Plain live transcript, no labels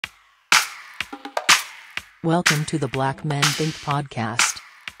Welcome to the Black Men Think podcast.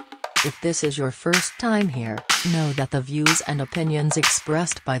 If this is your first time here, know that the views and opinions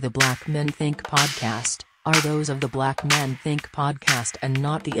expressed by the Black Men Think podcast are those of the Black Men Think podcast and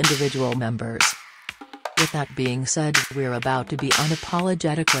not the individual members. With that being said, we're about to be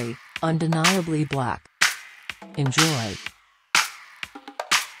unapologetically, undeniably black. Enjoy.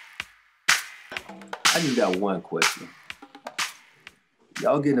 I just got one question.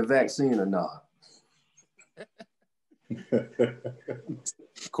 Y'all getting a vaccine or not?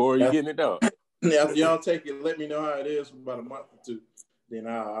 Corey, you getting it done? After y'all take it, let me know how it is for about a month or two. Then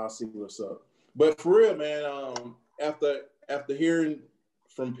I'll see what's up. But for real, man, after hearing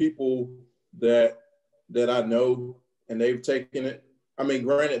from people that I know and they've taken it, I mean,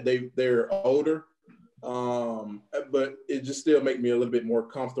 granted they're older, but it just still make me a little bit more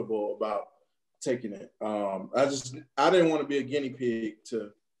comfortable about taking it. I didn't want to be a guinea pig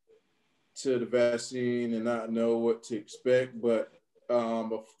to the vaccine and not know what to expect, but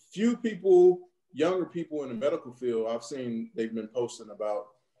a few people, younger people in the medical field, I've seen they've been posting about,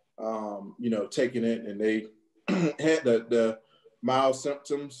 taking it, and they had the mild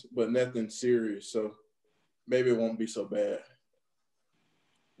symptoms, but nothing serious. So maybe it won't be so bad.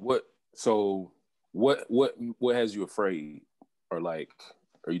 What has you afraid, or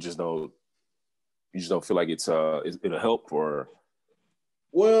you just don't feel like it'll help, or?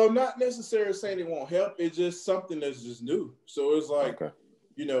 Well, not necessarily saying it won't help. It's just something that's just new. So it's like, okay.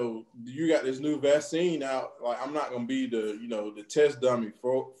 You got this new vaccine out. Like, I'm not going to be the test dummy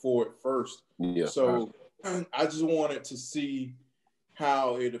for it first. Yeah. So I just wanted to see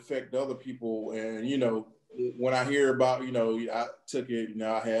how it affect other people. And, when I hear about, I took it,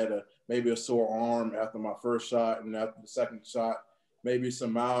 I had maybe a sore arm after my first shot, and after the second shot, maybe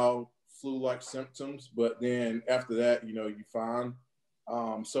some mild flu-like symptoms. But then after that, you're fine.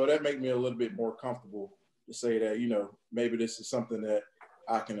 So that made me a little bit more comfortable to say that, maybe this is something that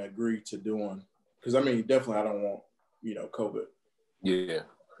I can agree to doing. Because, definitely I don't want, COVID. Yeah.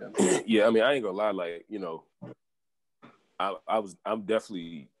 Yeah, I ain't gonna lie, I was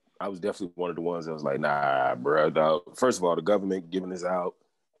definitely one of the ones that was like, nah, bro. First of all, the government giving this out.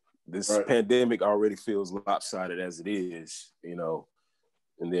 This right. Pandemic already feels lopsided as it is,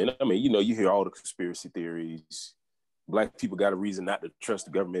 And then, you hear all the conspiracy theories. Black people got a reason not to trust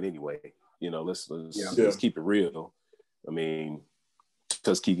the government anyway. Let's keep it real.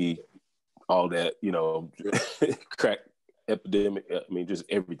 Tuskegee, all that, crack epidemic. Just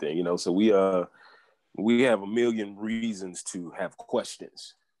everything, So we have a million reasons to have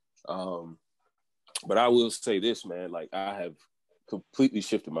questions. But I will say this, man, I have completely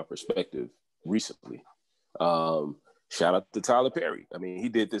shifted my perspective recently. Shout out to Tyler Perry. He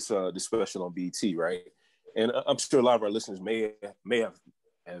did this special on BET, right? And I'm sure a lot of our listeners may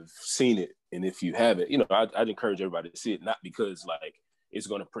have seen it. And if you haven't, I'd encourage everybody to see it, not because it's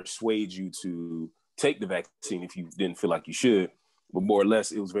going to persuade you to take the vaccine if you didn't feel like you should, but more or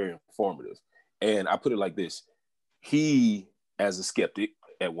less it was very informative. And I put it like this: he, as a skeptic,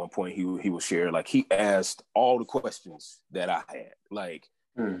 at one point he will share, he asked all the questions that I had.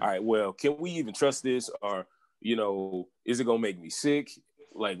 All right, well, can we even trust this? Or, is it going to make me sick?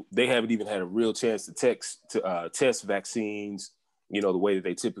 They haven't even had a real chance to test vaccines, the way that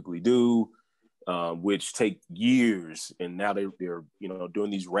they typically do, which take years. And now they're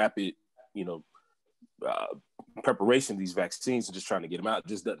doing these rapid, preparation of these vaccines and just trying to get them out. It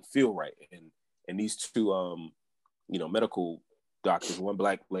just doesn't feel right. And these two, medical doctors, one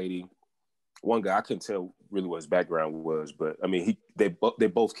black lady, one guy, I couldn't tell really what his background was, but they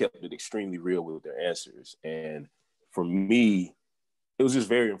both kept it extremely real with their answers. And for me, it was just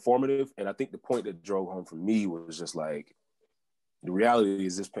very informative. And I think the point that drove home for me was just the reality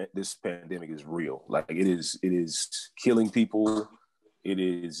is this pandemic is real. It is killing people. It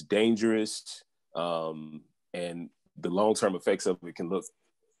is dangerous. And the long-term effects of it can look,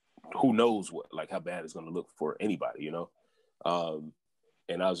 who knows what, how bad it's going to look for anybody,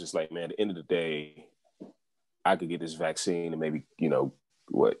 And I was just like, man, at the end of the day, I could get this vaccine and maybe,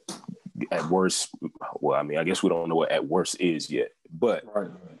 at worst, well, I guess we don't know what at worst is yet, but right.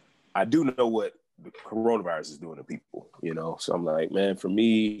 I do know what the coronavirus is doing to people, So I'm like, man, for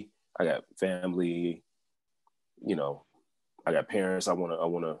me, I got family, I got parents I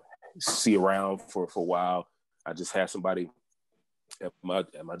want to see around for a while. I just had somebody at my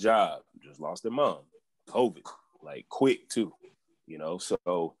job just lost their mom, COVID, quick too,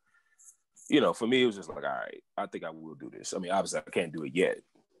 So, for me, it was just all right, I think I will do this. Obviously I can't do it yet,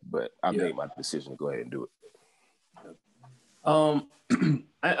 but I made my decision to go ahead and do it.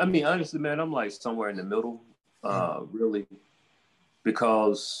 Honestly, man, I'm somewhere in the middle, really,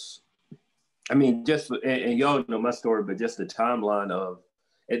 because I mean, and y'all know my story, but just the timeline of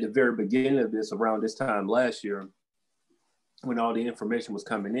at the very beginning of this, around this time last year, when all the information was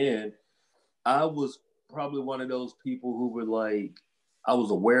coming in, I was probably one of those people who were like, I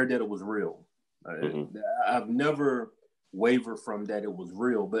was aware that it was real. I've never wavered from that it was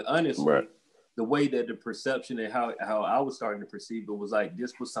real, but honestly, the way that the perception and how I was starting to perceive it was like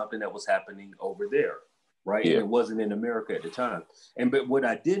this was something that was happening over there, right? Yeah. And it wasn't in America at the time. But what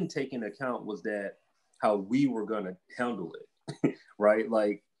I didn't take into account was that how we were going to handle it, right?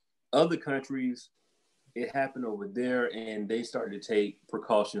 Like other countries, it happened over there and they started to take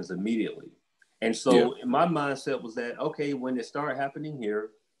precautions immediately. And so my mindset was that, okay, when it started happening here,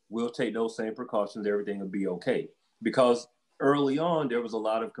 we'll take those same precautions, everything will be okay. Because early on, there was a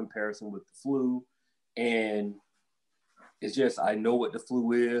lot of comparison with the flu. And it's just, I know what the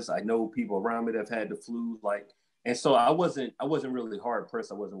flu is. I know people around me that have had the flu. And so I wasn't really hard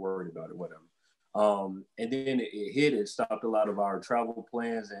pressed. I wasn't worried about it, whatever. And then it hit, it stopped a lot of our travel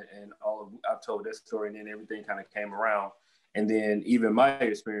plans and I've told that story, and then everything kind of came around. And then even my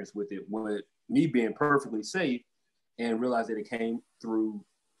experience with it, with me being perfectly safe and realized that it came through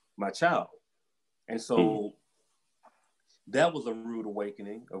my child. And so that was a rude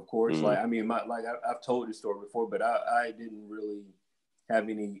awakening, of course. Like, I mean, I've told this story before, but I didn't really have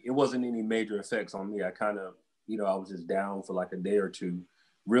it wasn't any major effects on me. I kind of, I was just down for like a day or two,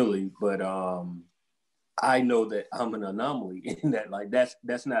 really. But I know that I'm an anomaly in that, like, that's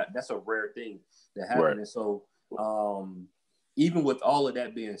a rare thing that happened. Right. And so even with all of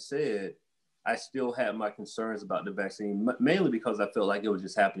that being said, I still had my concerns about the vaccine, mainly because I felt like it was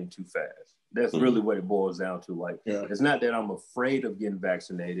just happening too fast. That's really what it boils down to. Like, it's not that I'm afraid of getting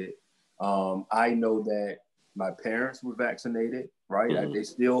vaccinated. I know that my parents were vaccinated, right? They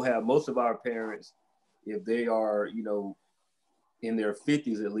still have, most of our parents, if they are, in their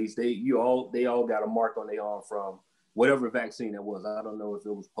 50s at least, they all got a mark on their arm from whatever vaccine it was. I don't know if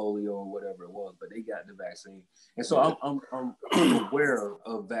it was polio or whatever it was, but they got the vaccine. And so I'm aware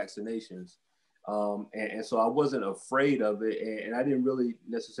of vaccinations. And so I wasn't afraid of it. And I didn't really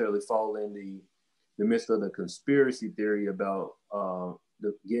necessarily fall in the midst of the conspiracy theory about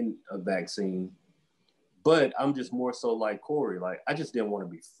getting a vaccine. But I'm just more so like Corey. Like, I just didn't want to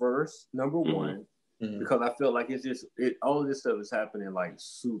be first, number one, because I felt like all of this stuff is happening like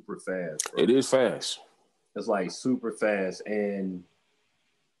super fast. Bro. It is fast. It's like super fast. And,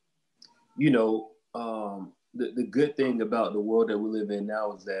 the good thing about the world that we live in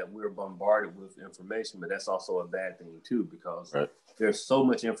now is that we're bombarded with information, but that's also a bad thing too, because there's so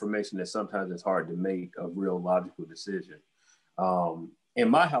much information that sometimes it's hard to make a real logical decision. In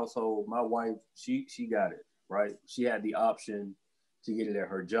my household, my wife, she got it, right? She had the option to get it at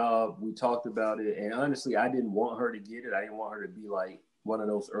her job. We talked about it. And honestly, I didn't want her to get it. I didn't want her to be like one of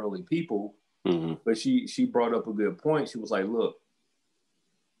those early people. But she brought up a good point. She was like, look,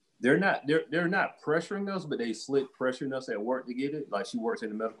 they're not pressuring us, but they slick pressuring us at work to get it. Like, she works in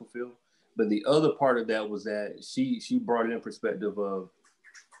the medical field. But the other part of that was that she brought it in perspective of,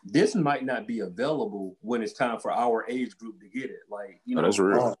 this might not be available when it's time for our age group to get it. Like, that's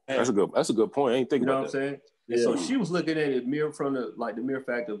real. That's a good point. I ain't thinking about that. You know what I'm saying? And so she was looking at it from the mere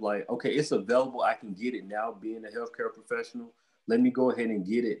fact of like, okay, it's available. I can get it now. Being a healthcare professional, let me go ahead and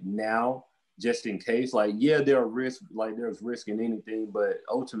get it now, just in case. Like, yeah, there are risks. Like, there's risk in anything, but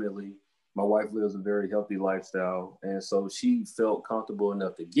ultimately, my wife lives a very healthy lifestyle, and so she felt comfortable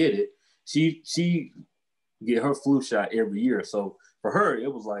enough to get it. She get her flu shot every year, so for her,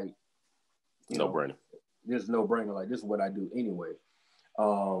 it was like, no brainer. There's no brainer. Like, this is what I do anyway.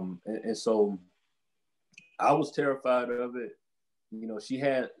 And so I was terrified of it. She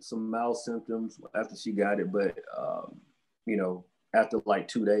had some mild symptoms after she got it, but after like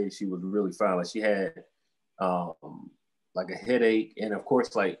 2 days, she was really fine. Like, she had like a headache, and of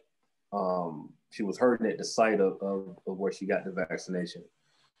course, like she was hurting at the site of where she got the vaccination.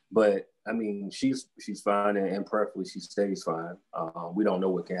 But I mean, she's fine, and preferably she stays fine. We don't know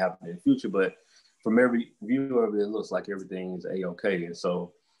what can happen in the future, but from every view of it, it looks like everything is A-okay. And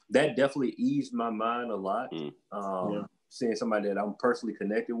so that definitely eased my mind a lot. Seeing somebody that I'm personally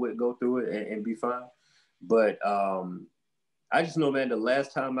connected with go through it and be fine. But I just know, man, the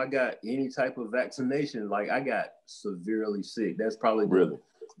last time I got any type of vaccination, like, I got severely sick. That's probably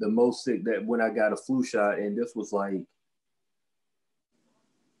the most sick, that when I got a flu shot, and this was like,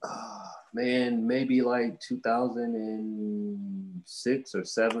 maybe like 2006 or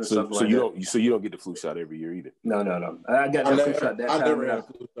 7 or something like that. So you don't get the flu shot every year either? No. I got the flu shot that time. I never got a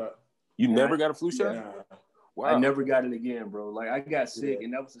flu shot. You never got a flu shot? Yeah. Wow. I never got it again, bro. Like, I got sick,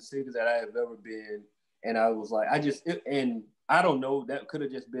 and that was the sickest that I have ever been. And I was like, and I don't know. That could have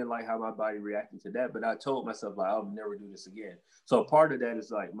just been like how my body reacted to that. But I told myself like I'll never do this again. So part of that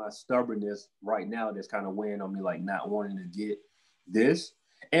is like my stubbornness right now that's kind of weighing on me, like not wanting to get this.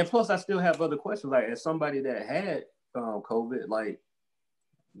 And plus, I still have other questions. Like as somebody that had COVID, like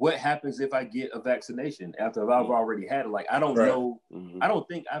what happens if I get a vaccination after I've already had it? Like I don't know. I don't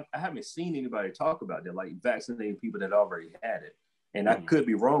think I haven't seen anybody talk about that, like vaccinating people that already had it. And I could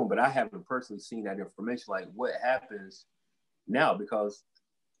be wrong, but I haven't personally seen that information. Like what happens now? Because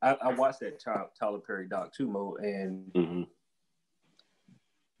I watched that Tyler Perry doc too, Mo, and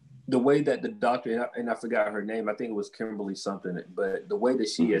the way that the doctor, and I forgot her name, I think it was Kimberly something, but the way that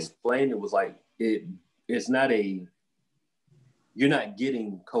she explained it was like it's not you're not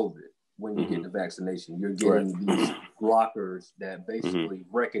getting COVID when you get the vaccination. You're getting these blockers that basically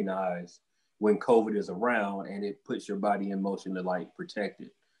recognize when COVID is around, and it puts your body in motion to like protect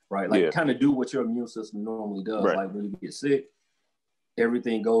it, right? Like kind of do what your immune system normally does. Like when you get sick,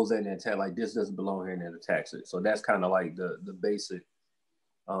 everything goes in and attack, like this doesn't belong here, and it attacks it. So that's kind of like the basic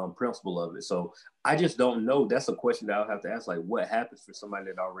principle of it. So I just don't know. That's a question that I'll have to ask. Like what happens for somebody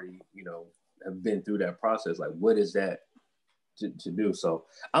that already, have been through that process? Like what is that to do? So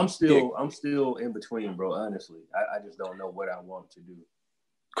I'm still in between, bro. Honestly, I just don't know what I want to do.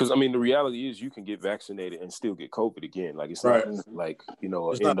 Because I mean, the reality is you can get vaccinated and still get COVID again. Like it's not like an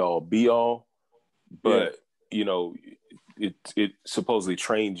end all be all, but it supposedly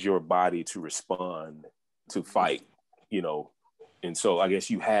trains your body to respond to fight. And so I guess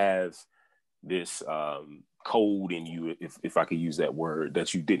you have this code in you, if I could use that word,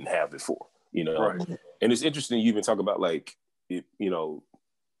 that you didn't have before. And it's interesting you even talk about like the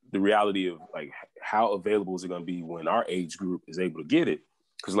reality of like how available is it going to be when our age group is able to get it.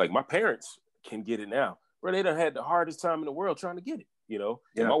 Because like my parents can get it now, bro. They done had the hardest time in the world trying to get it.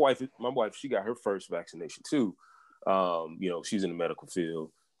 And my wife, she got her first vaccination too. She's in the medical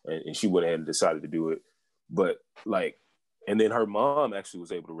field, and she went ahead and decided to do it. But like, and then her mom actually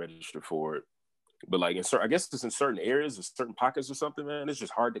was able to register for it. But like, I guess it's in certain areas or certain pockets or something, man. It's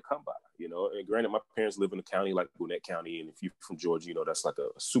just hard to come by, And granted, my parents live in a county like Gwinnett County, and if you're from Georgia, that's like a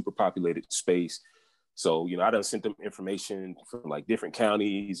super populated space. So, I done sent them information from like different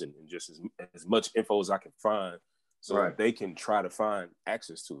counties and just as much info as I can find so they can try to find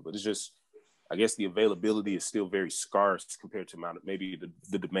access to it. But it's just, I guess the availability is still very scarce compared to maybe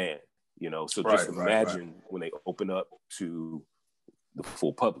the demand, So just imagine when they open up to the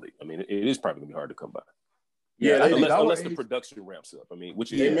full public. I mean, it is probably gonna be hard to come by. Yeah, unless the production ramps up. I mean,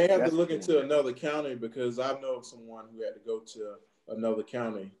 they may have to look into another county, because I know of someone who had to go to another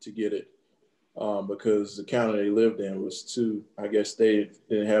county to get it. Because the county they lived in was too, I guess they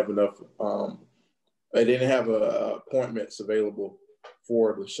didn't have enough, they didn't have appointments available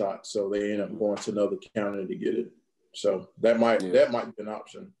for the shot. So they ended up going to another county to get it. So that might be an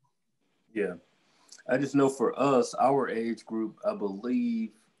option. Yeah. I just know for us, our age group, I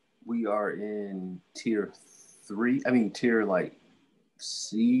believe we are in tier 3. I mean, tier like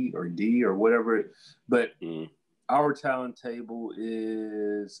C or D or whatever. But our timetable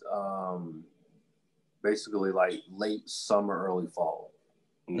is basically like late summer, early fall.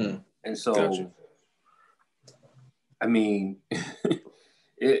 And so, I mean,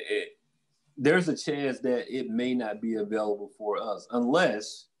 there's a chance that it may not be available for us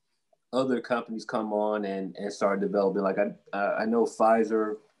unless other companies come on and start developing. Like I know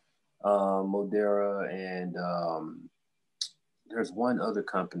Pfizer, Moderna, and there's one other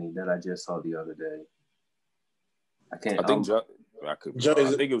company that I just saw the other day. I can't. I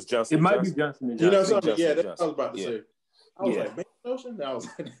think it was Johnson. It might be Johnson & Johnson. Something? Yeah, that's what I was about to say. I was like, Ocean? I was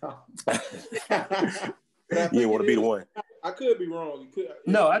like, no. You want to be the one. I could be wrong.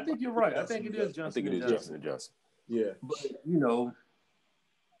 No, I think you're right. I think it is Johnson. I think it is Johnson & Johnson. Yeah. But,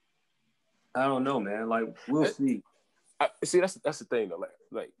 I don't know, man. Like, we'll see. See, that's the thing, though.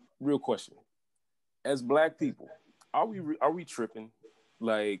 Like, real question. As Black people, are we tripping?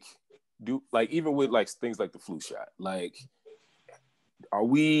 Like, even with like things like the flu shot, like, are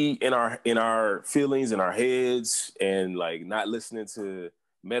we in our feelings, in our heads, and like not listening to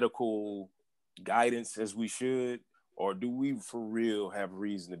medical guidance as we should? Or do we for real have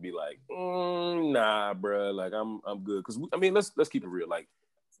reason to be like, nah, bro, like I'm good? Because let's keep it real. Like,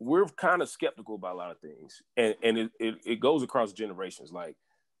 we're kind of skeptical about a lot of things, and it goes across generations. Like,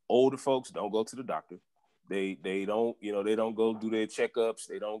 older folks don't go to the doctor. They don't go do their checkups.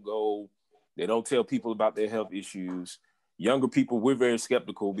 They don't tell people about their health issues. Younger people, we're very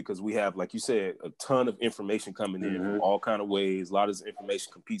skeptical because we have, like you said, a ton of information coming in from all kind of ways. A lot of this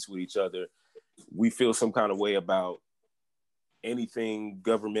information competes with each other. We feel some kind of way about anything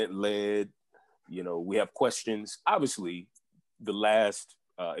government led. We have questions. Obviously, the last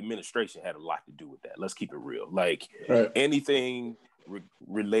administration had a lot to do with that. Let's keep it real. Like anything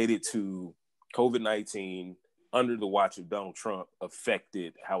related to COVID-19 under the watch of Donald Trump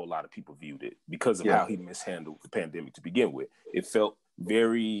affected how a lot of people viewed it because of how he mishandled the pandemic to begin with. It felt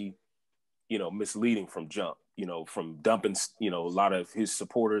very, misleading from jump, from dumping, a lot of his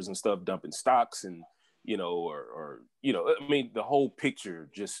supporters and stuff, dumping stocks and, the whole picture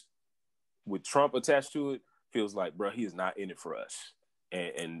just with Trump attached to it feels like, bro, he is not in it for us.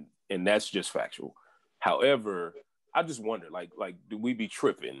 And that's just factual. However, I just wonder, like, do we be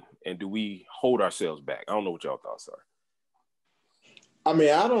tripping and do we hold ourselves back? I don't know what y'all thoughts are. I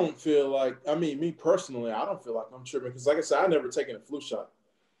mean, I don't feel like, me personally, I don't feel like I'm tripping because, like I said, I've never taken a flu shot.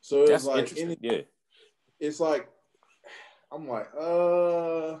 So it's like, it's like, I'm like,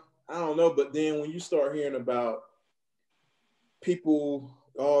 I don't know. But then when you start hearing about people,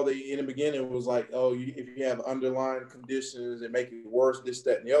 in the beginning it was like, if you have underlying conditions that make it worse, this,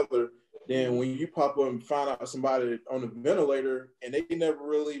 that, and the other. Then when you pop up and find out somebody on a ventilator and they never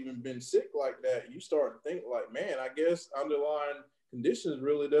really even been sick like that, you start to think like, man, I guess underlying conditions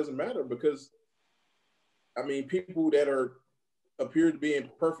really doesn't matter because, people that appear to be in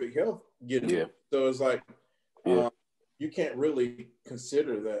perfect health get it. So it's like, you can't really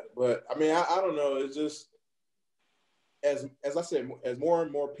consider that. But I don't know. It's just, as I said, as more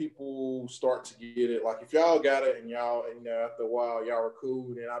and more people start to get it, like if y'all got it and y'all, after a while y'all were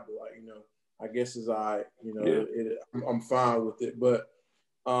cool, then I'd be like, I guess it's I'm fine with it. But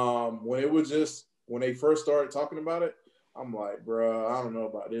when they first started talking about it, I'm like, bro, I don't know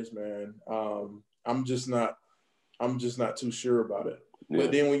about this, man. I'm just not too sure about it. Yeah.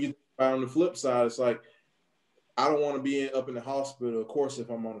 But then when you on the flip side, it's like, I don't want to be up in the hospital. Of course, if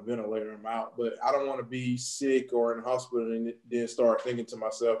I'm on a ventilator, I'm out. But I don't want to be sick or in the hospital and then start thinking to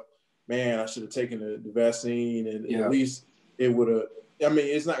myself, man, I should have taken the vaccine. And at least it would have,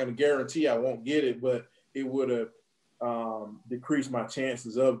 it's not going to guarantee I won't get it, but it would have decreased my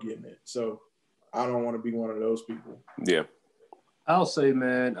chances of getting it. So I don't want to be one of those people. Yeah. I'll say,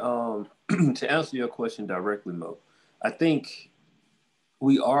 man, to answer your question directly, Mo, I think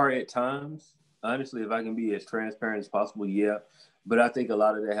we are at times. Honestly, if I can be as transparent as possible, yeah. But I think a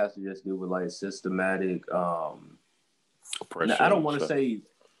lot of that has to just do with like systematic oppression. I don't want to say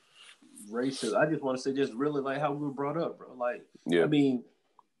racial. I just want to say just really like how we were brought up, bro. Like,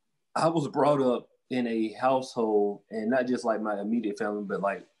 I was brought up in a household, and not just like my immediate family, but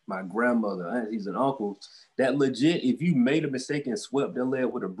like my grandmother, aunties, and uncles, that legit, if you made a mistake and swept their leg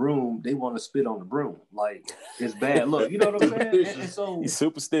with a broom, they want to spit on the broom. Like, it's bad look. You know what I'm saying? And so he's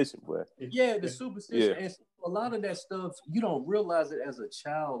superstition, boy. Yeah, the superstition. Yeah. And so a lot of that stuff, you don't realize it as a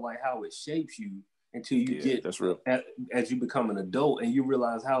child, like how it shapes you until you get, that's real. As you become an adult and you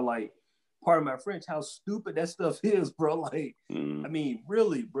realize how, like, pardon my French, how stupid that stuff is, bro. Like,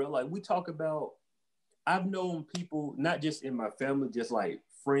 really, bro. Like, we talk about, I've known people, not just in my family, just like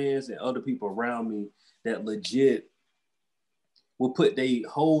friends and other people around me that legit will put their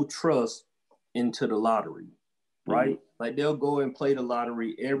whole trust into the lottery, right? Like they'll go and play the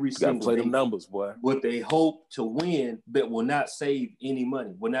lottery every single play day. Them numbers, boy. But they hope to win, but will not save any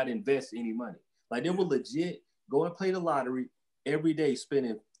money, will not invest any money. Like they will legit go and play the lottery every day,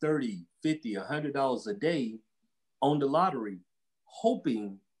 spending $30, $50, $100 a day on the lottery,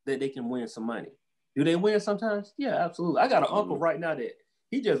 hoping that they can win some money. Do they win sometimes? Yeah, absolutely. I got an uncle right now that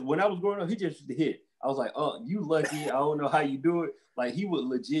when I was growing up, he just used to hit. I was like, oh, you lucky. I don't know how you do it. Like, he would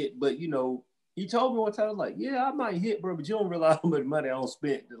legit, but, he told me one time, like, yeah, I might hit, bro, but you don't realize how much money I don't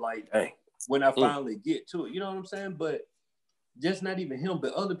spend to, like, when I finally get to it. You know what I'm saying? But just not even him,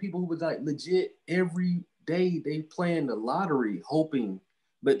 but other people who was, like, legit every day they playing the lottery, hoping,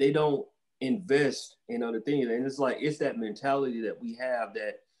 but they don't invest in other things. And it's like, it's that mentality that we have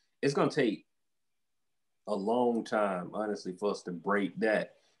that it's going to take a long time, honestly, for us to break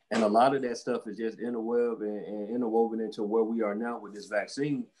that. And a lot of that stuff is just interweb and interwoven into where we are now with this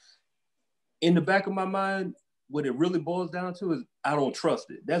vaccine. In the back of my mind, what it really boils down to is I don't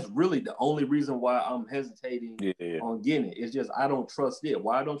trust it. That's really the only reason why I'm hesitating on getting it. It's just I don't trust it.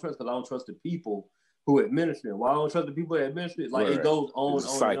 Why I don't trust it? Because I don't trust the people who administer it. Why I don't trust the people that administer it? Like, it goes on and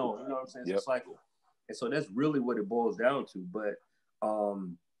on. You know what I'm saying? It's a cycle. And so that's really what it boils down to. But,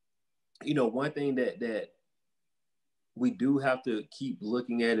 one thing that we do have to keep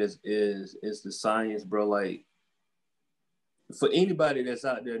looking at is the science, bro. Like, for anybody that's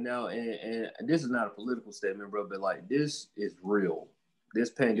out there now, and this is not a political statement, bro, but like, this is real. This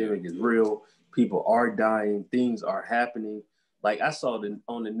pandemic is real. People are dying. Things are happening. Like, I saw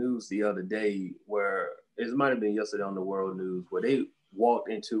on the news the other day where it might have been yesterday on the world news where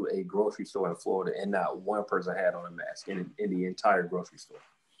walked into a grocery store in Florida and not one person had on a mask in the entire grocery store.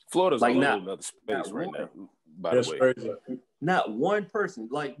 Florida's like a not, whole other space right one, now, by That's the way. Crazy. Not one person.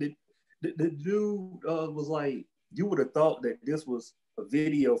 Like the dude was like, you would have thought that this was a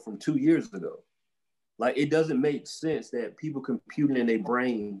video from 2 years ago. Like, it doesn't make sense that people computing in their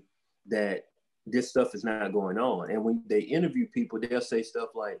brain that this stuff is not going on. And when they interview people, they'll say stuff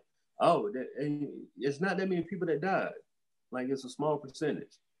like, oh, it's not that many people that died. Like, it's a small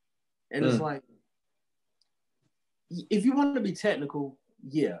percentage. And it's like, if you want to be technical,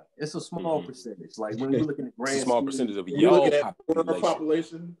 yeah, it's a small percentage. Like, when you're looking at grand it's a small scheme, percentage of y'all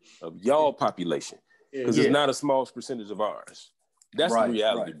population. Of y'all population. Because it's not a small percentage of ours. That's the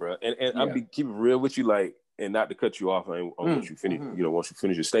reality, bro. And I'm be keeping real with you, like, and not to cut you off on what you finish, once you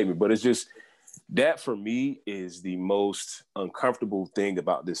finish your statement, but it's just that for me is the most uncomfortable thing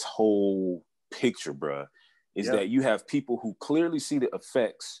about this whole picture, bro, is that you have people who clearly see the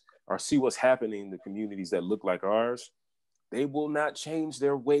effects or see what's happening in the communities that look like ours. They will not change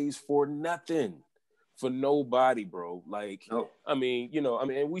their ways for nothing, for nobody, bro. Like, I mean,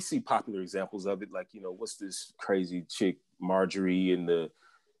 and we see popular examples of it. Like, what's this crazy chick, Marjorie,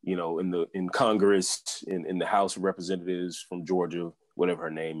 in Congress, in the House of Representatives from Georgia, whatever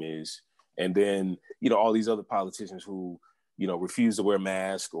her name is. And then, all these other politicians who, refuse to wear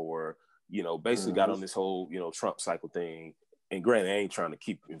masks or, basically got on this whole, Trump cycle thing. And granted, I ain't trying to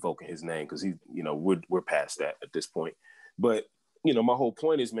keep invoking his name because we're past that at this point. But, my whole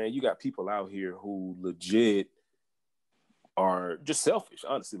point is, man, you got people out here who legit are just selfish,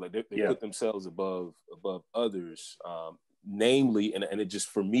 honestly. Like they put themselves above others, namely, and it just,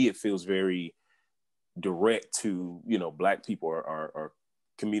 for me, it feels very direct to, Black people or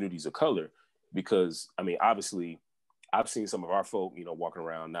communities of color, because, I mean, obviously, I've seen some of our folk, walking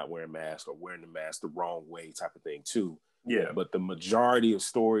around not wearing masks or wearing the mask the wrong way type of thing too. Yeah. But the majority of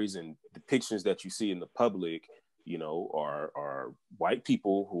stories and depictions that you see in the public, are white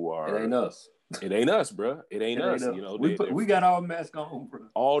people who are. It ain't us. It ain't us, bro. It ain't us. We got our mask on, bro.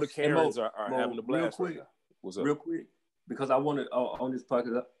 All the Karens are having a blast. Real quick, right, what's up? Real quick, because I wanted on this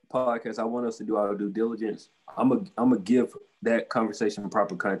podcast, I want us to do our due diligence. I'm gonna give that conversation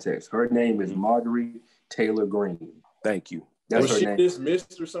proper context. Her name is Marjorie Taylor Greene. Thank you. That's was her she name.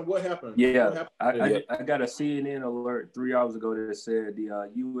 dismissed or something? What happened? Yeah, I got a CNN alert 3 hours ago that said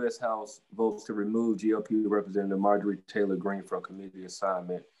the U.S. House votes to remove GOP Representative Marjorie Taylor Greene from committee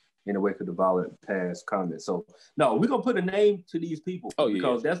assignment in the wake of the violent past comments. So, no, we're going to put a name to these people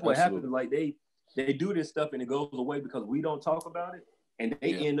because that's what happens. Like, they do this stuff and it goes away because we don't talk about it. And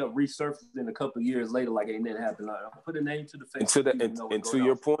they end up resurfacing a couple of years later like ain't nothing happened. Like, I'll put a name to the face. And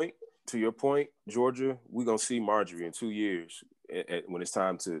to your point, Georgia, we're going to see Marjorie in 2 years when it's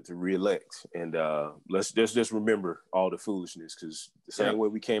time to re-elect. And let's just remember all the foolishness, because the same way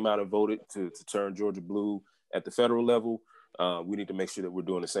we came out and voted to turn Georgia blue at the federal level, we need to make sure that we're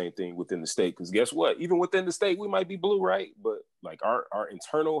doing the same thing within the state. Because guess what? Even within the state, we might be blue, right? But like our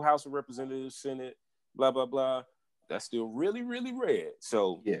internal House of Representatives, Senate, blah, blah, blah, that's still really, really red.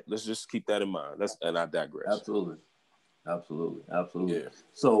 So let's just keep that in mind. And I digress. Absolutely. Yeah.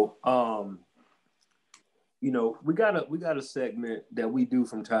 So, we got a segment that we do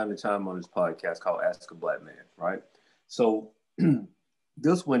from time to time on this podcast called Ask a Black Man, right? So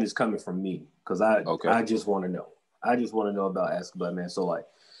this one is coming from me because I just want to know. I just want to know about Ask a Black Man. So, like,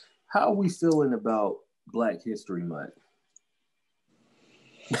 how are we feeling about Black History Month?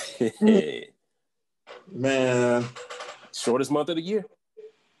 Man, shortest month of the year.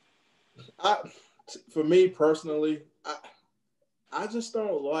 For me personally, I just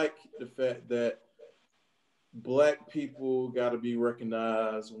don't like the fact that Black people got to be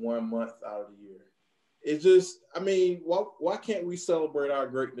recognized 1 month out of the year. It's just, I mean, why can't we celebrate our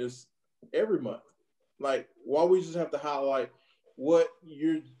greatness every month? Like, why we just have to highlight what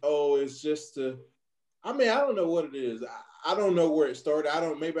it's just to, I mean, I don't know what it is. I don't know where it started.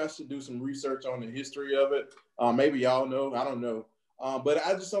 Maybe I should do some research on the history of it. Maybe y'all know, I don't know. But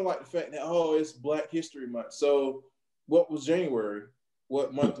I just don't like the fact that, it's Black History Month. So what was January?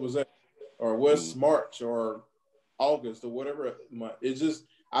 What month was that? Or what's March or August or whatever month? It's just,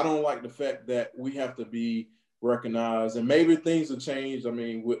 I don't like the fact that we have to be recognized. And maybe things have changed. I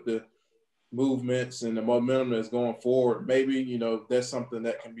mean, with the movements and the momentum that's going forward, maybe, that's something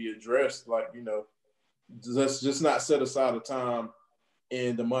that can be addressed. Like, let's just not set aside a time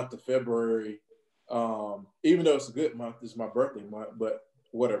in the month of February. Even though it's a good month, it's my birthday month, but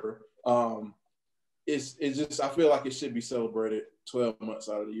whatever. It's just, I feel like it should be celebrated 12 months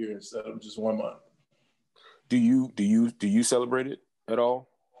out of the year instead of just 1 month. Do you celebrate it at all?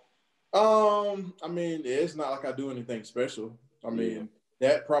 I mean, it's not like I do anything special. I mean,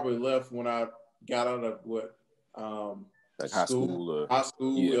 that probably left when I got out of like high school,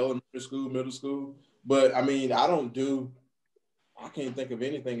 elementary school, middle school. But I mean, I can't think of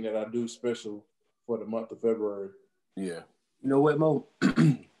anything that I do special for the month of February. Yeah. You know what, Mo?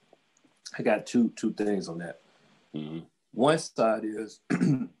 I got two things on that. Mm-hmm. One side is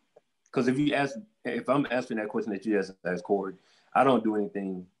because if I'm asking that question that you asked Corey, I don't do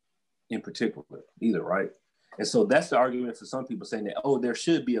anything in particular either, right? And so that's the argument for some people saying that, oh, there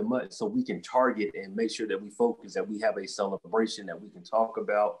should be a month so we can target and make sure that we focus, that we have a celebration that we can talk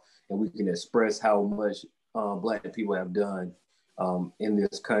about and we can express how much Black people have done in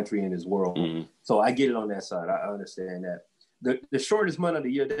this country and this world. Mm-hmm. So I get it on that side. I understand that. The shortest month of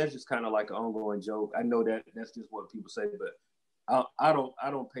the year, that's just kind of like an ongoing joke. I know that that's just what people say, but I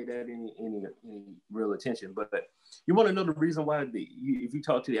don't pay that any real attention. But you want to know the reason why if you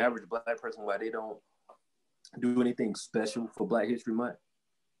talk to the average Black person why they don't do anything special for Black History Month,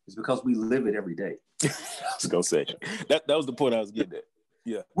 it's because we live it every day. I was gonna say that was the point I was getting at.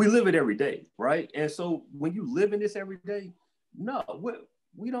 Yeah, we live it every day, right? And so when you live in this every day, no, what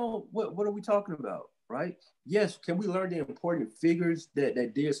are we talking about, right? Yes, can we learn the important figures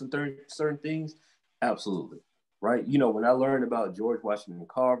that did some certain things? Absolutely, right? You know, when I learned about George Washington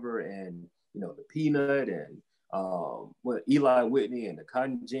Carver and the peanut and Eli Whitney and the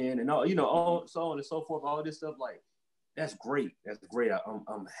cotton gin and all so on and so forth, all this stuff, like that's great. That's great.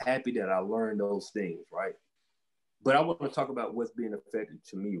 I'm happy that I learned those things, right? But I want to talk about what's being affected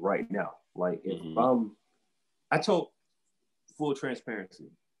to me right now. Like if I told full transparency,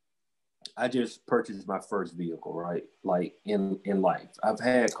 I just purchased my first vehicle, right? Like in life, I've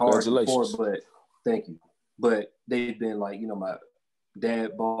had cars before, but thank you. But they've been like, my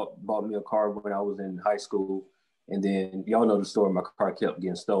dad bought me a car when I was in high school. And then y'all know the story, my car kept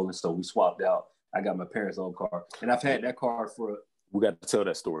getting stolen. So we swapped out. I got my parents' old car. And I've had that car for... We got to tell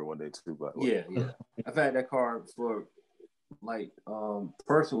that story one day too, by the way. Yeah. I've had that car for like,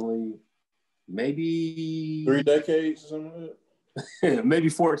 personally, maybe... 3 decades or something like that? Maybe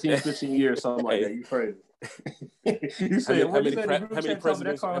 14, 15 years, something like that. You crazy. You said, how many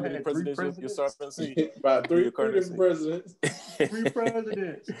presidents you're starting to see? About three different presidents. 3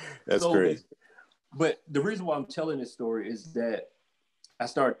 presidents. That's crazy. But the reason why I'm telling this story is that I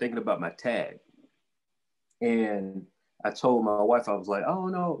started thinking about my tag. And I told my wife, I was like, oh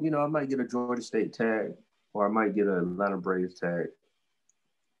no, I might get a Georgia State tag or I might get an Atlanta Braves tag.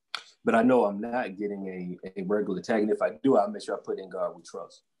 But I know I'm not getting a regular tag. And if I do, I'll make sure I put in God We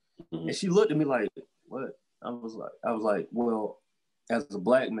Trust. Mm-hmm. And she looked at me like, what? I was like, well, as a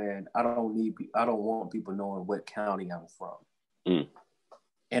Black man, I don't want people knowing what county I'm from. Mm.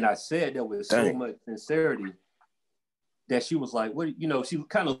 And I said that with so much sincerity that she was like, what, she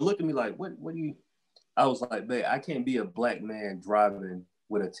kind of looked at me like, what do you, I was like, babe, I can't be a Black man driving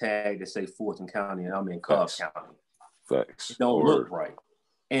with a tag that say Fulton County and I'm in Cobb County. Facts. It don't look right.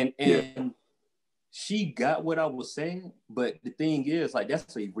 And she got what I was saying, but the thing is, like,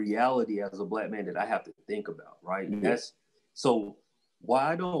 that's a reality as a Black man that I have to think about, right? Mm-hmm. That's so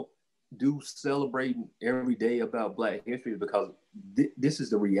why I don't do celebrating every day about Black history, because this is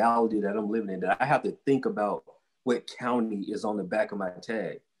the reality that I'm living in, that I have to think about what county is on the back of my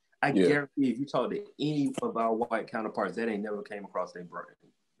tag. I guarantee if you talk to any of our white counterparts, that ain't never came across their brain.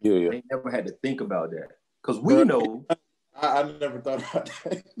 Yeah. They never had to think about that. Because we know. I never thought about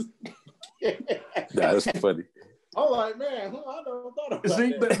that. That's funny. I'm like, man, I never thought about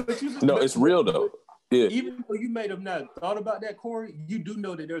that. But no, it's real though. Yeah. Even though you may have not thought about that, Corey, you do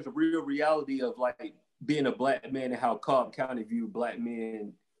know that there's a real reality of like being a Black man and how Cobb County view Black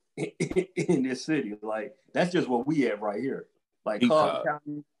men in this city. Like that's just what we have right here. Like Cobb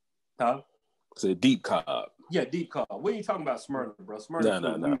County, huh? It's a deep Cobb. Yeah, deep Cobb. We ain't talking about Smyrna, bro.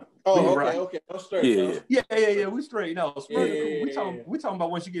 Smyrna. No. Okay. I'm straight. Yeah. We straight. No, Smyrna. Yeah. We talking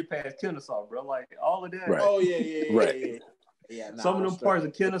about once you get past Kennesaw, bro. Like all of that. Right. Oh yeah. Right. Yeah, some of them parts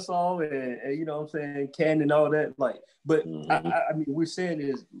of Kennesaw and you know what I'm saying, Canton and all that. Like, but I mean, we're saying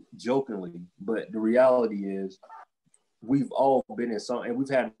this jokingly, but the reality is we've all been in some, and we've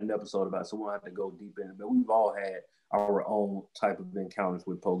had an episode about it, so we won't have to go deep in it, but we've all had our own type of encounters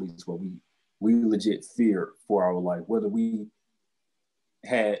with police where we legit fear for our life, whether the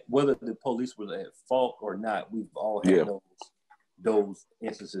police was at fault or not. We've all had those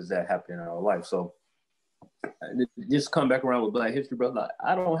instances that happen in our life. So just come back around with Black history, bro. Like,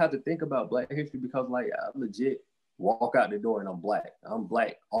 I don't have to think about Black history because, like, I legit walk out the door and I'm Black. I'm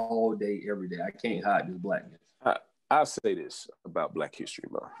Black all day, every day. I can't hide this Blackness. I'll say this about Black History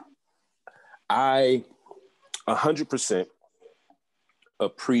Month. I 100%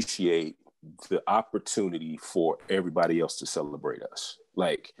 appreciate the opportunity for everybody else to celebrate us.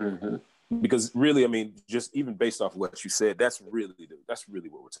 Like, because really, I mean, just even based off of what you said, that's really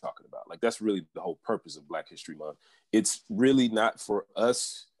what we're talking about. Like, that's really the whole purpose of Black History Month. It's really not for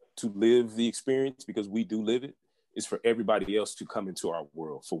us to live the experience, because we do live it. It's for everybody else to come into our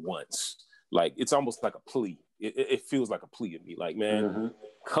world for once. Like, it's almost like a plea. It feels like a plea to me. Like, man,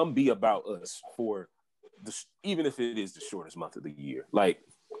 come be about us for even if it is the shortest month of the year. Like,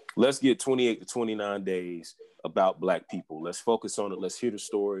 let's get 28 to 29 days about Black people. Let's focus on it. Let's hear the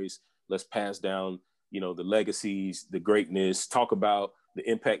stories. Let's pass down, the legacies, the greatness, talk about the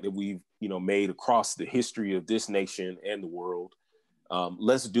impact that we've, made across the history of this nation and the world.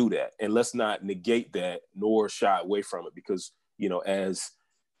 Let's do that. And let's not negate that nor shy away from it, because,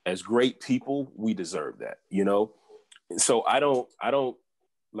 as great people, we deserve that, So I don't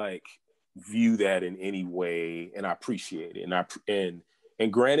like view that in any way, and I appreciate it.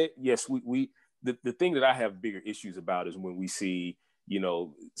 And granted, yes, the thing that I have bigger issues about is when we see,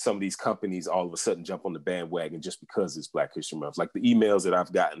 some of these companies all of a sudden jump on the bandwagon just because it's Black History Month. Like the emails that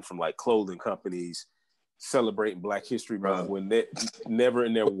I've gotten from like clothing companies celebrating Black History Month when they never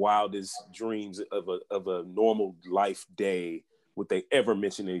in their wildest dreams of a normal life day would they ever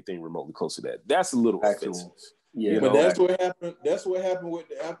mention anything remotely close to that. That's a little offensive. Yeah, but that's what happened. That's what happened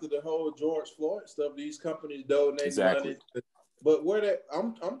after the whole George Floyd stuff. These companies donate money. But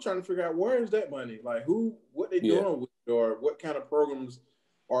I'm trying to figure out, where is that money? Like, what they doing with it, or what kind of programs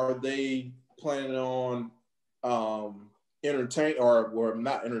are they planning on entertain or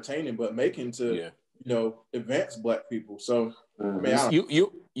not entertaining, but making to advance Black people. So I mean,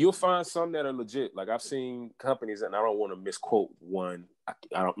 you'll find some that are legit. Like, I've seen companies, and I don't want to misquote one.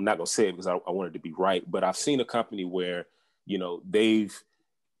 I'm not gonna say it because I want it to be right, but I've seen a company where they've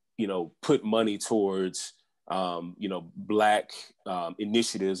put money towards Black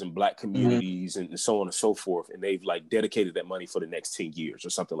initiatives and Black communities and so on and so forth. And they've like dedicated that money for the next 10 years or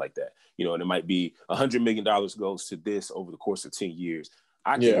something like that. And it might be $100 million goes to this over the course of 10 years.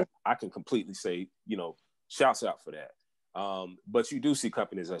 I can completely say, shouts out for that. But you do see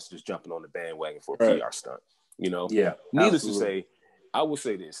companies that's just jumping on the bandwagon for a PR stunt, Needless to say, I will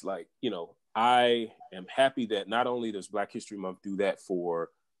say this, like, I am happy that not only does Black History Month do that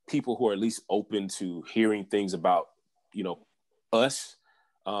for people who are at least open to hearing things about, us.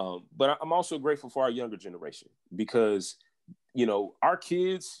 But I'm also grateful for our younger generation, because, our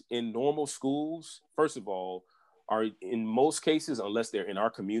kids in normal schools, first of all, are in most cases, unless they're in our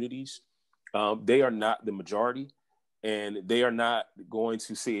communities, they are not the majority, and they are not going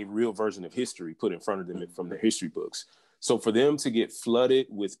to see a real version of history put in front of them from their history books. So for them to get flooded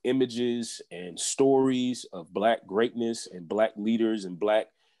with images and stories of Black greatness and Black leaders and Black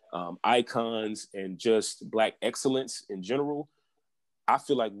icons and just Black excellence in general, I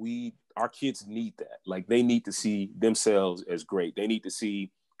feel like our kids need that. Like, they need to see themselves as great. They need to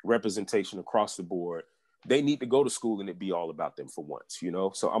see representation across the board. They need to go to school and it be all about them for once,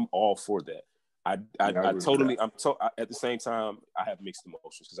 So I'm all for that. At the same time, I have mixed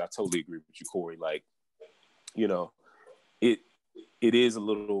emotions, because I totally agree with you, Corey. Like, it is a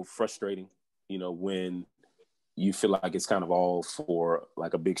little frustrating, when you feel like it's kind of all for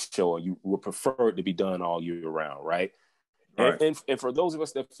like a big show, and you would prefer it to be done all year round, right? And for those of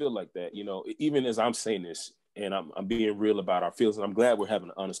us that feel like that, even as I'm saying this, and I'm being real about our feelings, and I'm glad we're having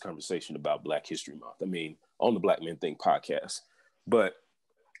an honest conversation about Black History Month. I mean, on the Black Men Think podcast. But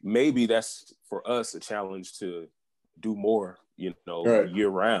maybe that's for us a challenge to do more, year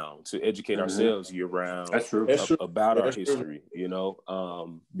round, to educate ourselves year round. That's true. About our history,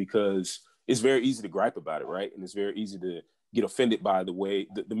 because it's very easy to gripe about it, right? And it's very easy to get offended by the way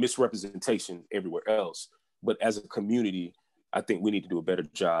the misrepresentation everywhere else. But as a community, I think we need to do a better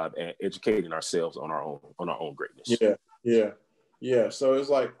job at educating ourselves on our own greatness. Yeah. So it's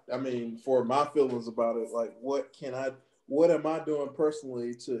like, I mean, for my feelings about it, like, what am I doing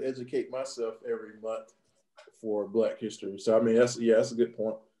personally to educate myself every month for Black history? So, I mean, that's a good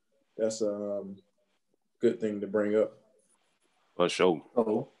point. That's a good thing to bring up. For sure.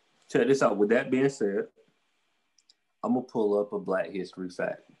 Oh, check this out. With that being said, I'm going to pull up a Black history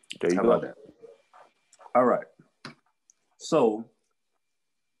fact. There you How go. about that? All right. So,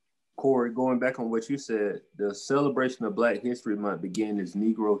 Corey, going back on what you said, the celebration of Black History Month began as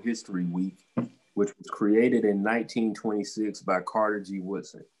Negro History Week, which was created in 1926 by Carter G.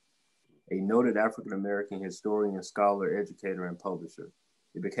 Woodson, a noted African-American historian, scholar, educator, and publisher.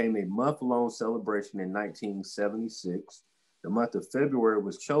 It became a month-long celebration in 1976. The month of February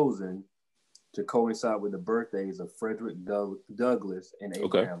was chosen to coincide with the birthdays of Frederick Douglass and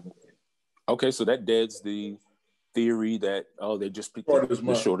Abraham Lincoln. Okay, so that deads the theory that they just picked Shortest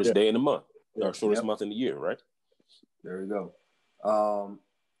the shortest day in the month, or shortest Yep. month in the year, right? There we go.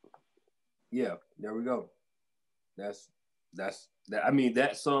 Yeah, there we go. That's that. I mean,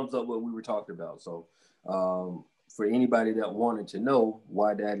 that sums up what we were talking about. So, for anybody that wanted to know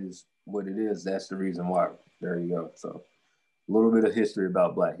why that is what it is, that's the reason why. There you go. So, a little bit of history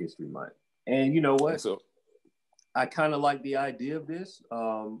about Black History Month. And you know what? So, I kind of like the idea of this.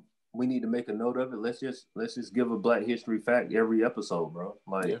 We need to make a note of it. Let's just give a Black history fact every episode, bro.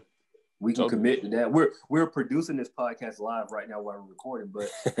 Like we can commit to that. We're producing this podcast live right now while we're recording, but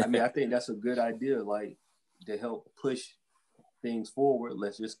I mean, I think that's a good idea. Like to help push things forward.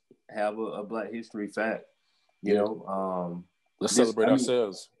 Let's just have a Black history fact. You know, let's celebrate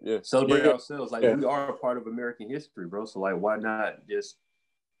ourselves. Celebrate ourselves. Like we are a part of American history, bro. So like, why not just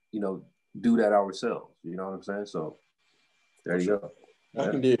do that ourselves? You know what I'm saying? So there you go. I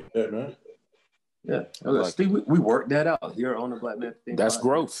can do that, man. Yeah. Like Steve, we worked that out here on the Black Man Thing. That's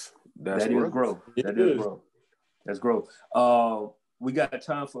growth. That is growth. That is growth. That's growth. We got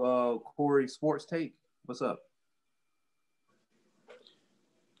time for Corey Sports Take. What's up?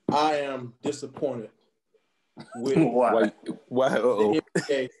 I am disappointed with Why? the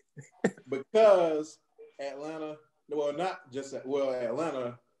NBA because Atlanta,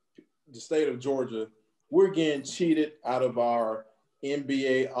 Atlanta, the state of Georgia, we're getting cheated out of our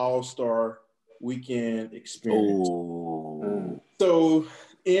NBA All-Star Weekend experience. So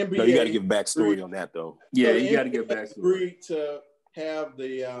NBA, no, you got to give backstory on that though. Yeah, you got to give backstory. Agreed to have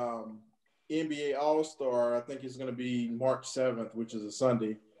the NBA All-Star. I think it's going to be March 7th, which is a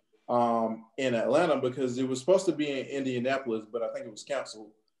Sunday, in Atlanta, because it was supposed to be in Indianapolis, but I think it was canceled.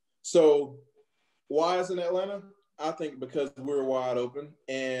 So why is it in Atlanta? I think because we're wide open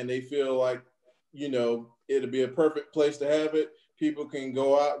and they feel like, it'll be a perfect place to have it. People can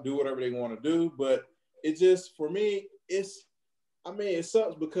go out, do whatever they want to do. But it just, for me, it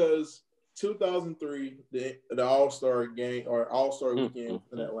sucks because 2003, the All-Star game or All-Star weekend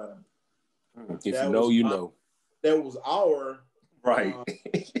in Atlanta. If you know, you know. That was our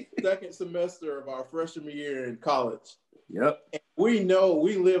second semester of our freshman year in college. Yep. And we know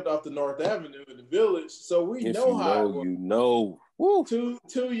we lived off the North Avenue in the Village, so we know how it was. You know. Woo. Too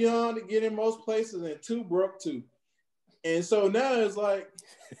young to get in most places and too broke too. And so now it's like,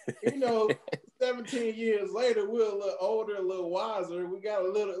 17 years later, we're a little older, a little wiser. We got a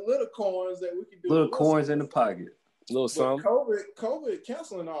little coins that we can do. Little coins in the pocket. Little something. COVID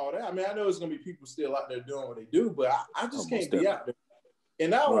canceling all that. I mean, I know there's gonna be people still out there doing what they do, but I just can't be out there. And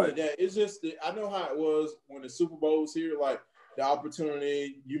not only that, it's just that I know how it was when the Super Bowl was here. Like the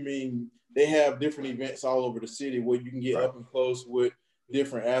opportunity, they have different events all over the city where you can get up and close with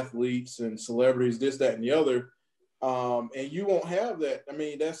different athletes and celebrities, this, that, and the other. And you won't have that. I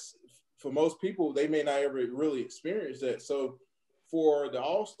mean, that's for most people, they may not ever really experience that. So for the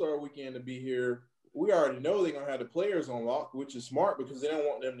All-Star weekend to be here, we already know they're going to have the players on lock, which is smart because they don't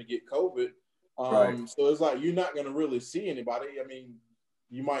want them to get COVID. So it's like you're not going to really see anybody. I mean,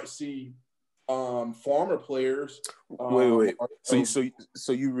 you might see former players. Wait.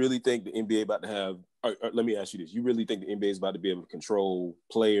 So you really think the NBA about to have? Or let me ask you this: you really think the NBA is about to be able to control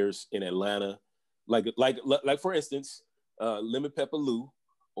players in Atlanta, like for instance, Lemon Pepper Lou,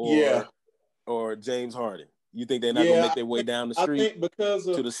 or James Harden? You think they're not going to make their way down the street? I think because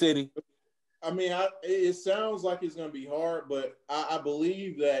to the city. I mean, it sounds like it's going to be hard, but I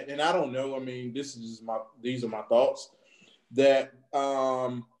believe that, and I don't know. I mean, these are my thoughts, that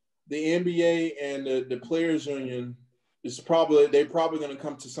the NBA and the players union they're probably going to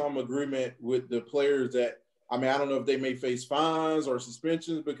come to some agreement with the players that, I mean, I don't know if they may face fines or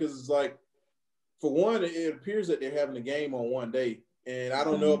suspensions, because it's like, for one, it appears that they're having a game on one day. And I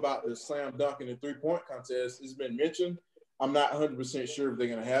don't know about the slam dunk and the 3-point contest. It's been mentioned. I'm not 100% sure if they're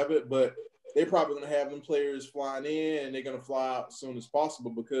going to have it, but they're probably going to have them players flying in and they're going to fly out as soon as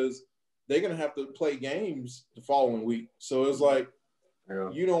possible because they're going to have to play games the following week. So it's like,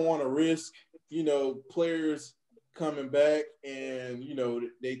 you don't want to risk, players coming back and,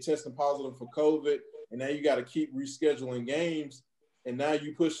 they testing positive for COVID, and now you got to keep rescheduling games, and now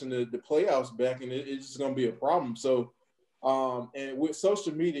you pushing the playoffs back, and it's just going to be a problem. So, and with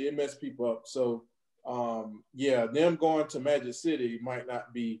social media, it messed people up. So, them going to Magic City might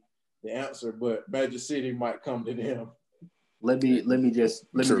not be the answer, but Magic City might come to them. Let me just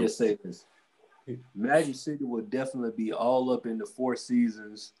say this. Magic City will definitely be all up in the Four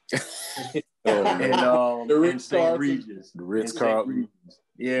Seasons and St. Regis. The Ritz-Carlton.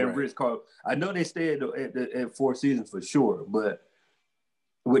 Yeah, right. Ritz-Carlton. I know they stay at Four Seasons for sure, but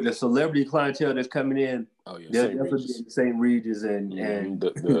with the celebrity clientele that's coming in, Oh yeah, they'll St. definitely Regis. be in the St. Regis and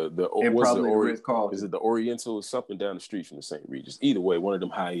the and what's probably the the Ritz-Carlton. Is it the Oriental or something down the street from the St. Regis? Either way, one of them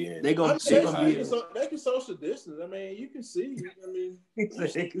high end. They gonna be they can social distance. I mean, you can see. I mean,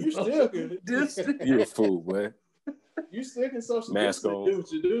 you still can distance. You're a fool, boy. You still can social Mask distance, on. do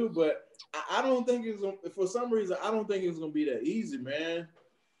what you do, but I don't think it's gonna, for some reason. I don't think it's gonna be that easy, man.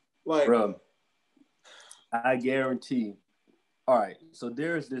 Like, bro, I guarantee. All right, so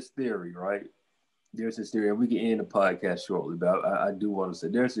there's this theory, right? There's this theory, and we can end the podcast shortly, but I do want to say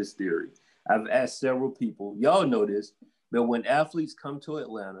there's this theory. I've asked several people, y'all know this, but when athletes come to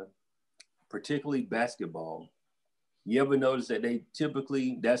Atlanta, particularly basketball, you ever notice that they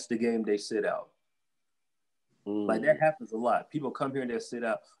typically, that's the game they sit out? Like that happens a lot. People come here and they sit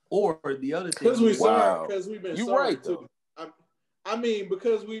out. Or the other thing, because we've been sorry too. Though. I mean,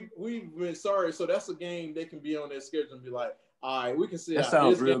 because we've been sorry, so that's a game they can be on their schedule and be like, all right, we can see. That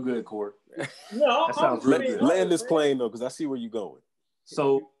sounds real good, Court. No, that sounds real good. Land this plane though, because I see where you're going.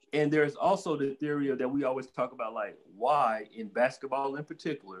 So, and there's also the theory that we always talk about, like why in basketball in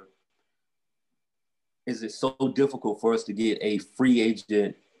particular is it so difficult for us to get a free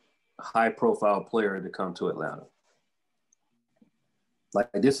agent, high-profile player to come to Atlanta?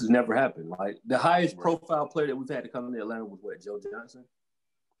 Like this has never happened. Like the highest profile player that we've had to come to Atlanta was what, Joe Johnson?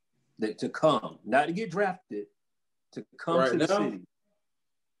 To come, not to get drafted, to come to the city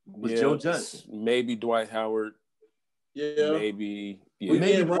was Joe Johnson. Maybe Dwight Howard. Yeah. Maybe. Yeah.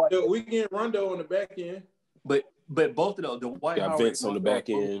 We get Rondo on the back end. But both of those, the Dwight Howard, Vince on the back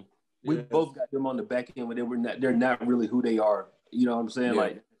end. We both got them on the back end, but they're not really who they are. You know what I'm saying? Yeah.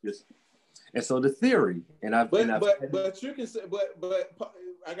 Like just. And so the theory, but you can say, but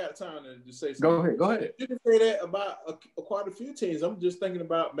I got time to say something. Go ahead. You can say that about quite a few teams. I'm just thinking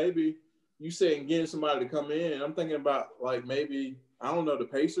about maybe you saying getting somebody to come in. I'm thinking about like maybe I don't know the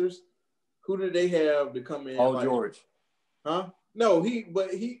Pacers. Who did they have to come in? Paul George. Huh? No, he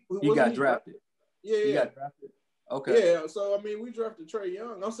got drafted. Yeah, he got drafted. Okay. Yeah, so I mean we drafted Trae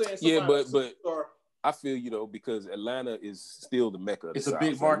Young. I'm saying but I feel, because Atlanta is still the mecca of the South. It's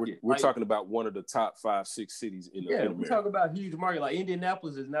a big market. We're talking about one of the top 5-6 cities in America. We talk about huge market. Like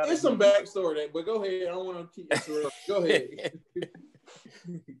Indianapolis is not. There's some backstory there, but go ahead. I don't want to keep interrupting. Go ahead.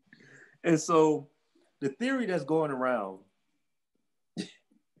 And so the theory that's going around,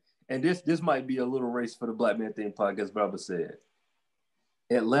 and this might be a little race for the Black Man Thing podcast, Barbara said,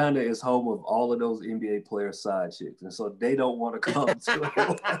 Atlanta is home of all of those NBA players' side chicks. And so they don't want to come to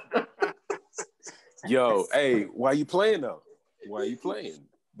Atlanta. Yo, hey, why you playing though? Why you playing?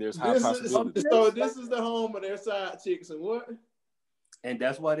 There's high possibility. So this is the home of their side chicks and what? And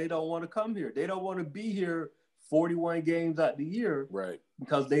that's why they don't want to come here. They don't want to be here 41 games out the year. Right.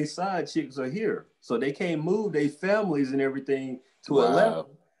 Because they side chicks are here. So they can't move their families and everything to Atlanta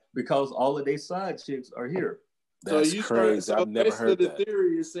because all of their side chicks are here. That's crazy. I've never heard that. The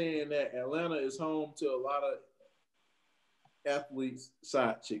theory is saying that Atlanta is home to a lot of athletes'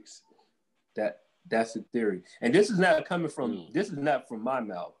 side chicks. That's the theory. And this is not coming from this is not from my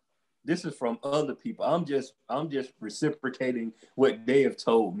mouth. This is from other people. I'm just reciprocating what they have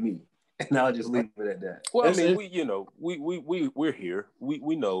told me. And I'll just leave it at that. Well, I mean, we're here.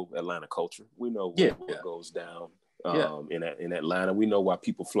 We know Atlanta culture. We know what goes down in Atlanta. We know why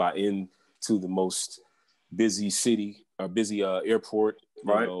people fly in to the most busy city or busy airport.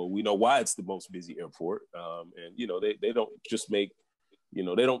 Right. We know why it's the most busy airport. And they don't just make they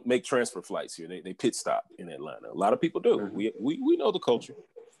don't make transfer flights here. They pit stop in Atlanta. A lot of people do. Mm-hmm. We know the culture.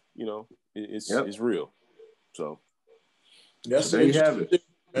 It's real. So there you have it.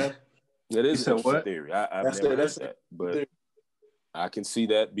 Man. It is an interesting theory. I've never heard that, but I can see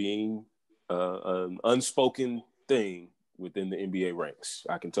that being an unspoken thing within the NBA ranks.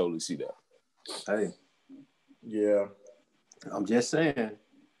 I can totally see that. Hey, yeah, I'm just saying.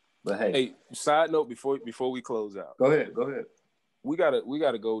 But hey, side note before we close out. Go ahead. We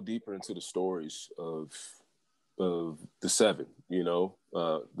gotta go deeper into the stories of the seven. The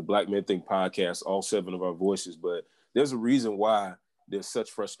Black Men Think podcast, all seven of our voices. But there's a reason why there's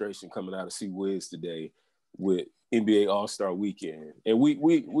such frustration coming out of C Wiz today with NBA All-Star Weekend, and we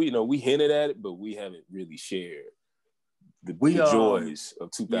hinted at it, but we haven't really shared the joys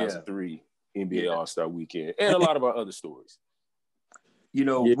of 2003 NBA All-Star Weekend and a lot of our other stories.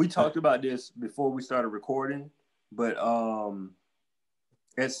 We talked about this before we started recording, but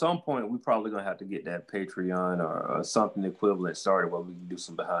at some point we're probably gonna have to get that Patreon or something equivalent started where we can do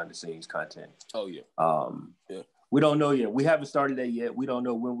some behind-the-scenes content. Oh yeah. We don't know yet. We haven't started that yet. We don't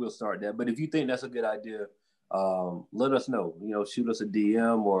know when we'll start that. But if you think that's a good idea, let us know. Shoot us a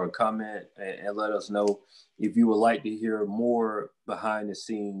DM or a comment and let us know if you would like to hear more behind the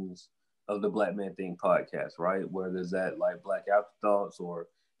scenes of the Black Man Think podcast, right? Whether it's that like Black Afterthoughts or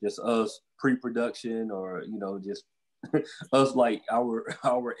just us pre-production or, just us like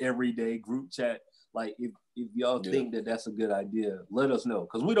our everyday group chat. Like if y'all think that that's a good idea, let us know.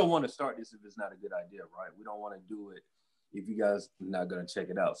 Because we don't want to start this if it's not a good idea, right? We don't want to do it if you guys are not going to check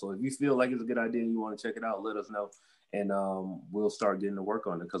it out. So if you feel like it's a good idea and you want to check it out, let us know. And we'll start getting to work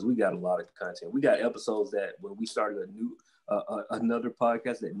on it because we got a lot of content. We got episodes that when we started another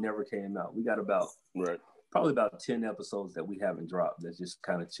podcast that never came out. We got probably about 10 episodes that we haven't dropped that's just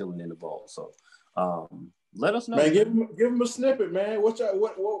kind of chilling in the vault. So let us know. Man, give them a snippet, man. What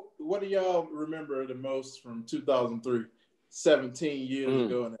do y'all remember the most from 2003, 17 years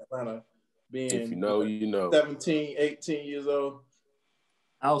ago in Atlanta? Being, if you know, 17, 18 years old.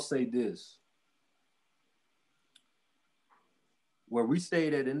 I'll say this. Where we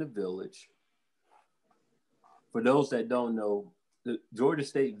stayed at in the Village, for those that don't know, the Georgia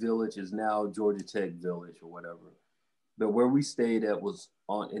State Village is now Georgia Tech Village or whatever. But where we stayed at was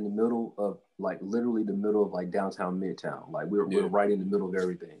in the middle of, like, literally the middle of, like, downtown Midtown. Like, we're right in the middle of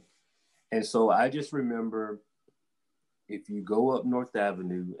everything. And so I just remember, if you go up North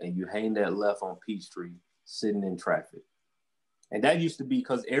Avenue and you hang that left on Peachtree, sitting in traffic. And that used to be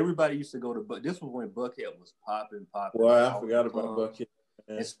because everybody used to go to, but this was when Buckhead was popping. Well, I forgot about Buckhead.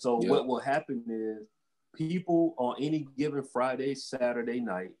 And so what will happen is people on any given Friday, Saturday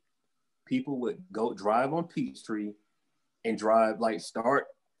night, people would go drive on Peachtree and drive, like start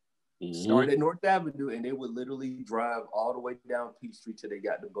at North Avenue, and they would literally drive all the way down Peachtree till they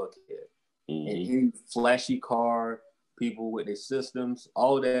got to Buckhead. And any flashy car, people with their systems,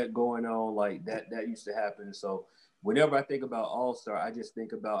 all that going on, like that used to happen. So whenever I think about All-Star, I just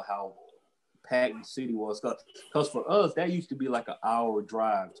think about how packed the city was. Because for us, that used to be like an hour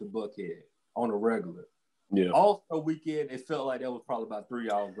drive to Buckhead on a regular. Yeah. All-Star weekend, it felt like that was probably about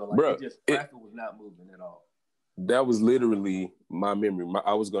 3 hours. But like traffic was not moving at all. That was literally my memory.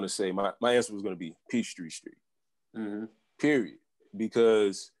 I was going to say, my answer was going to be Peachtree Street. Period.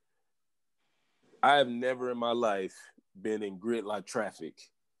 Because I have never in my life been in gridlock traffic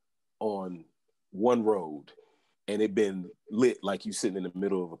on one road and it been lit like you sitting in the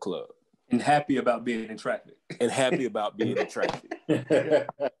middle of a club. And happy about being in traffic.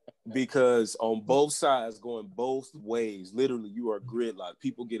 Because on both sides, going both ways, literally you are gridlocked.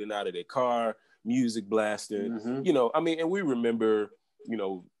 People getting out of their car, music blasting, and we remember,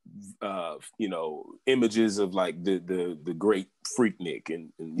 images of like the great Freaknik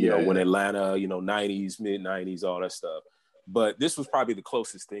and when Atlanta, 90s, mid 90s, all that stuff. But this was probably the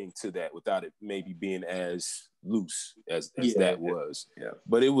closest thing to that without it maybe being as loose as that was. Yeah.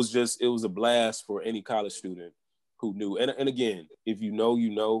 But it was a blast for any college student who knew. And again, if you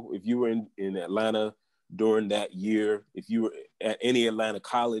know, if you were in Atlanta during that year, if you were at any Atlanta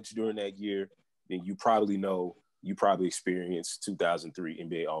college during that year, then you probably know, you probably experienced 2003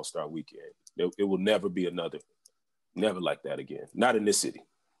 NBA All-Star Weekend. It will never be never like that again. Not in this city.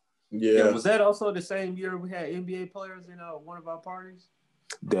 Yeah. Was that also the same year we had NBA players in one of our parties?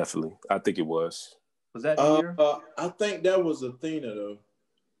 Definitely. I think it was. Was that the year? I think that was Athena, though.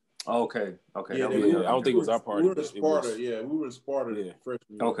 Okay. Yeah, I don't think it was our party. We were in Sparta. We were in Sparta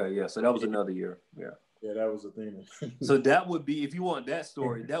freshman year. Okay, yeah. So that was another year. Yeah. Yeah, that was Athena. So that would be, if you want that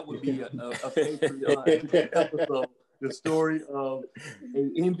story, that would be a Patreon episode. The story of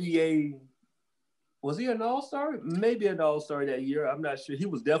an NBA. Was he an All-Star? Maybe an All-Star that year. I'm not sure. He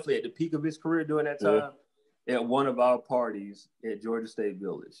was definitely at the peak of his career during that time at one of our parties at Georgia State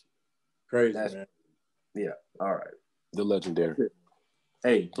Village. Crazy, man. Yeah. All right. The legendary.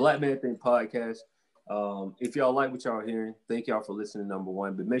 Hey, Black Man Think Podcast. If y'all like what y'all hearing, thank y'all for listening, number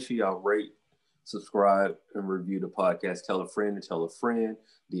one. But make sure y'all rate, subscribe, and review the podcast. Tell a friend to tell a friend.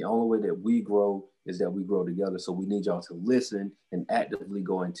 The only way that we grow is that we grow together. So we need y'all to listen and actively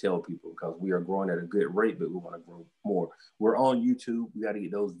go and tell people, because we are growing at a good rate, but we want to grow more. We're on YouTube. We got to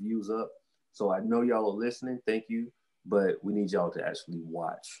get those views up. So I know y'all are listening. Thank you. But we need y'all to actually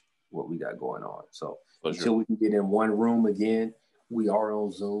watch what we got going on. So until we can get in one room again, we are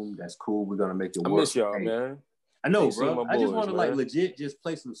on Zoom. That's cool. We're going to make it work. I miss y'all, man. I know, bro. I just want to like legit just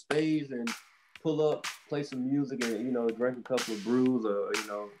play some spades and pull up, play some music, and drink a couple of brews, or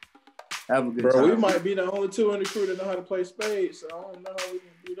have a good time. We might be the only two in the crew that know how to play spades. So I don't know how we can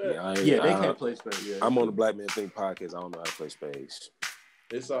do that. Yeah, they can't play spades. Yeah, I'm on the Black Man Think podcast. I don't know how to play spades.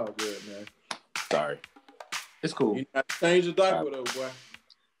 It's all good, man. Sorry, it's cool. You got to change the diaper, though, boy.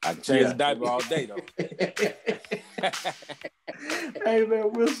 I can change the diaper all day, though. Hey,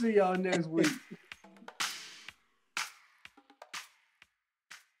 man, we'll see y'all next week.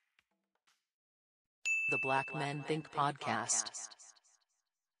 Black Men Think podcast.